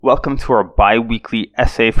Welcome to our bi-weekly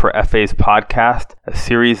Essay for FAs podcast, a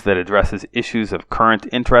series that addresses issues of current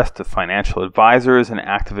interest to financial advisors and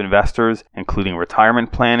active investors, including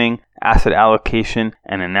retirement planning, asset allocation,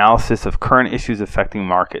 and analysis of current issues affecting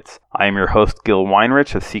markets. I am your host, Gil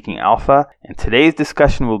Weinrich of Seeking Alpha, and today's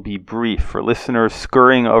discussion will be brief for listeners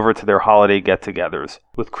scurrying over to their holiday get-togethers.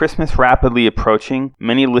 With Christmas rapidly approaching,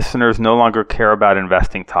 many listeners no longer care about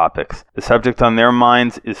investing topics. The subject on their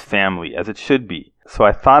minds is family, as it should be. So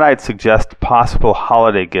I thought I'd suggest possible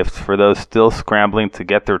holiday gifts for those still scrambling to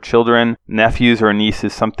get their children, nephews, or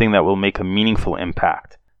nieces something that will make a meaningful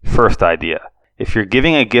impact. First idea. If you're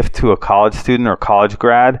giving a gift to a college student or college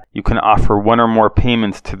grad, you can offer one or more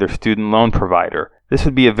payments to their student loan provider. This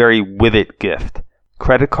would be a very with-it gift.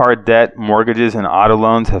 Credit card debt, mortgages, and auto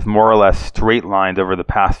loans have more or less straight-lined over the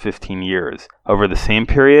past 15 years. Over the same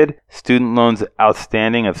period, student loans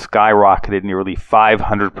outstanding have skyrocketed nearly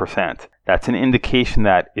 500%. That's an indication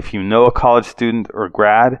that if you know a college student or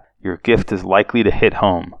grad, your gift is likely to hit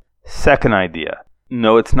home. Second idea.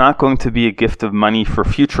 No, it's not going to be a gift of money for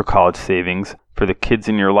future college savings for the kids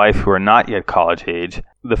in your life who are not yet college age.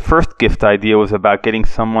 The first gift idea was about getting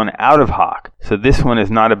someone out of hock, so this one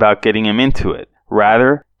is not about getting him into it.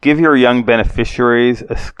 Rather, give your young beneficiaries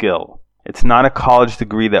a skill. It's not a college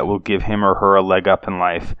degree that will give him or her a leg up in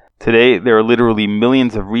life. Today, there are literally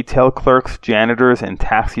millions of retail clerks, janitors, and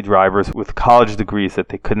taxi drivers with college degrees that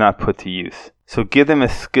they could not put to use. So give them a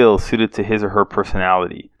skill suited to his or her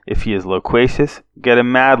personality. If he is loquacious, get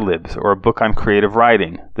him Mad Libs or a book on creative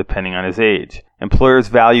writing, depending on his age. Employers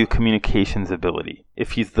value communications ability.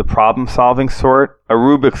 If he's the problem-solving sort, a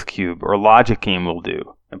Rubik's Cube or logic game will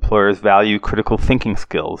do. Employers value critical thinking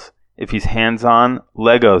skills. If he's hands-on,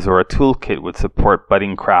 Legos or a toolkit would support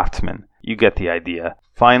budding craftsmen. You get the idea.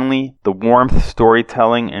 Finally, the warmth,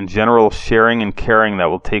 storytelling, and general sharing and caring that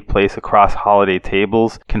will take place across holiday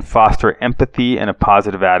tables can foster empathy and a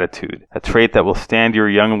positive attitude, a trait that will stand your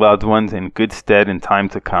young loved ones in good stead in time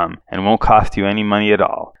to come and won't cost you any money at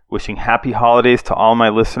all. Wishing happy holidays to all my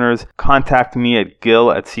listeners. Contact me at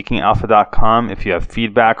gil@seekingalpha.com if you have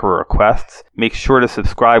feedback or requests. Make sure to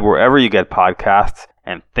subscribe wherever you get podcasts,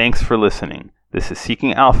 and thanks for listening. This is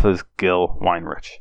Seeking Alpha's Gil Weinrich.